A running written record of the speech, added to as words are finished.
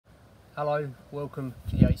Hello, welcome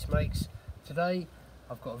to Yates Makes. Today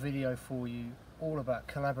I've got a video for you all about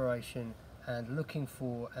collaboration and looking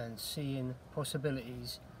for and seeing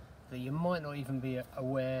possibilities that you might not even be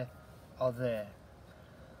aware are there.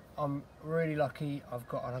 I'm really lucky. I've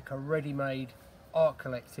got like a ready-made art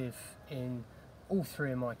collective in all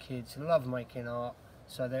three of my kids. Love making art,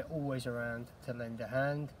 so they're always around to lend a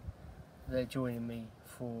hand. They're joining me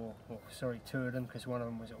for, well, sorry, two of them, because one of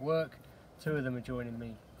them was at work. Two of them are joining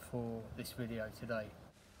me for this video today.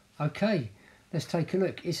 Okay, let's take a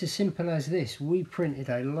look. It's as simple as this. We printed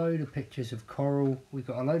a load of pictures of coral. We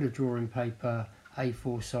got a load of drawing paper,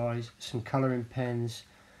 A4 size, some colouring pens,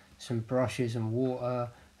 some brushes and water,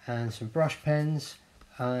 and some brush pens,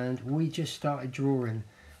 and we just started drawing.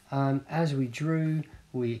 As we drew,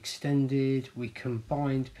 we extended, we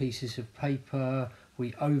combined pieces of paper,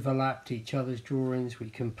 we overlapped each other's drawings, we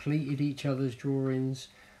completed each other's drawings,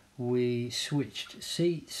 we switched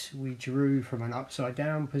seats, we drew from an upside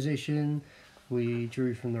down position, we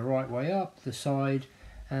drew from the right way up, the side,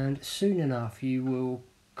 and soon enough you will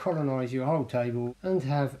colonise your whole table and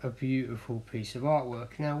have a beautiful piece of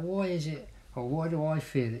artwork. Now why is it, or why do I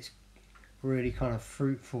feel it's really kind of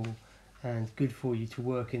fruitful and good for you to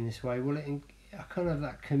work in this way? Well, it kind of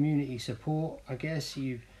that community support, I guess.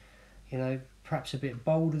 You know, perhaps a bit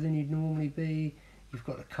bolder than you'd normally be. You've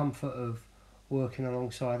got the comfort of working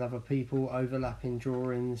alongside other people, overlapping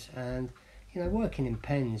drawings, and you know, working in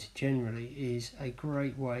pens generally is a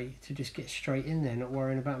great way to just get straight in there, not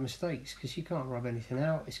worrying about mistakes, because you can't rub anything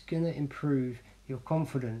out. It's going to improve your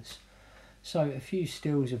confidence. So a few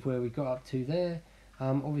stills of where we got up to there.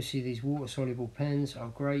 Obviously these water soluble pens are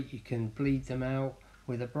great. You can bleed them out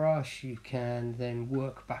with a brush. You can then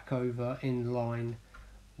work back over in line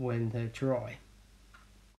when they're dry.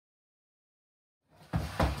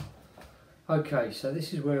 Okay, so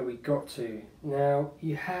this is where we got to. Now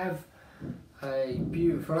you have a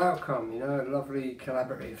beautiful outcome, you know, a lovely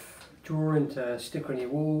collaborative drawing to stick on your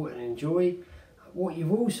wall and enjoy. What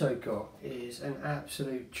you've also got is an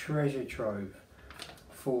absolute treasure trove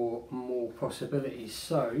for more possibilities.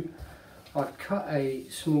 So I've cut a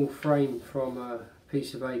small frame from a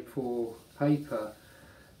piece of A4 paper,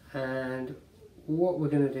 and what we're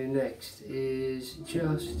going to do next is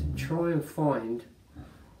just try and find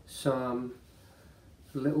some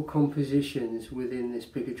little compositions within this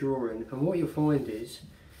bigger drawing. And what you'll find is,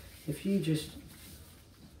 if you just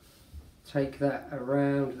take that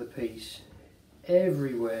around the piece,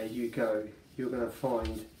 everywhere you go you're going to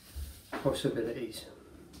find possibilities.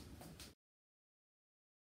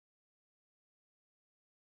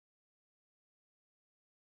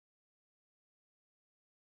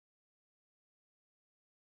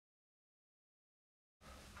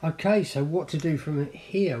 Okay, so what to do from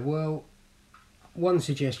here? Well, one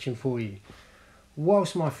suggestion for you.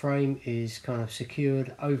 Whilst my frame is kind of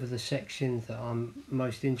secured over the section that I'm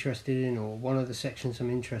most interested in, or one of the sections I'm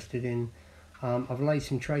interested in, I've laid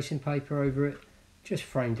some tracing paper over it, just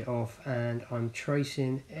framed it off, and I'm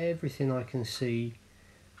tracing everything I can see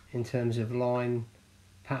in terms of line,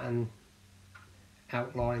 pattern,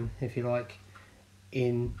 outline, if you like,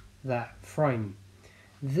 in that frame.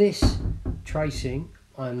 This tracing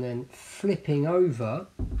I'm then flipping over,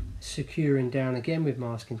 securing down again with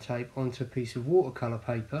masking tape onto a piece of watercolour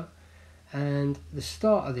paper, and the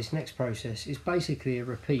start of this next process is basically a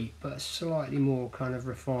repeat, but slightly more kind of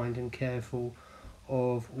refined and careful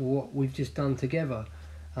of what we've just done together,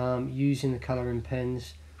 using the colouring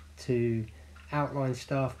pens to outline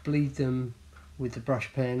stuff, bleed them with the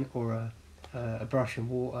brush pen or a brush and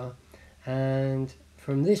water, and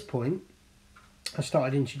from this point I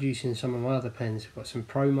started introducing some of my other pens. I've got some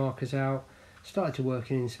pro markers out, started to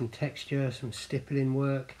work in some texture, some stippling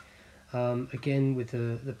work, again with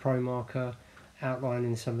the pro marker,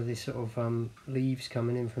 outlining some of this sort of leaves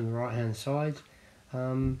coming in from the right hand side,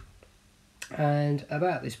 and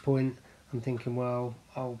about this point I'm thinking, well,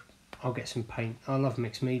 I'll get some paint. I love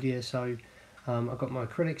mixed media, so I've got my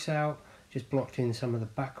acrylics out, just blocked in some of the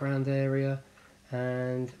background area,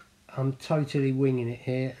 and I'm totally winging it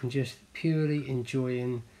here and just purely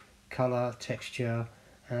enjoying colour, texture,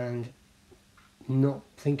 and not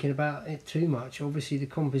thinking about it too much. Obviously the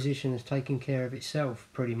composition has taken care of itself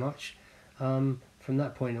pretty much. From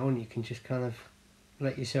that point on you can just kind of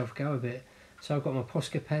let yourself go a bit. So I've got my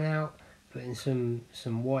Posca pen out, putting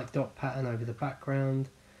some white dot pattern over the background,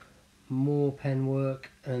 more pen work,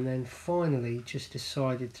 and then finally just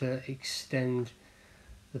decided to extend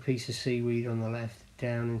the piece of seaweed on the left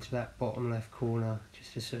down into that bottom left corner,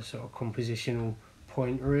 just as a sort of compositional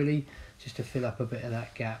point really, just to fill up a bit of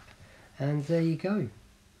that gap. And there you go,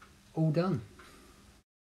 all done.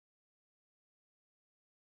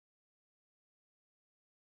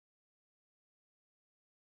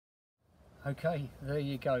 Okay, there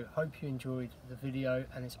you go. Hope you enjoyed the video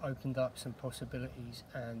and it's opened up some possibilities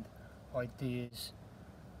and ideas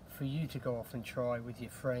for you to go off and try with your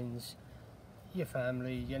friends, your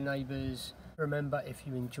family, your neighbours. Remember, if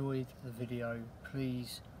you enjoyed the video,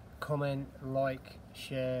 please comment, like,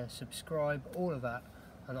 share, subscribe, all of that,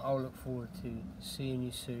 and I'll look forward to seeing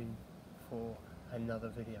you soon for another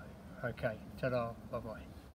video. Okay, ta-da, bye-bye.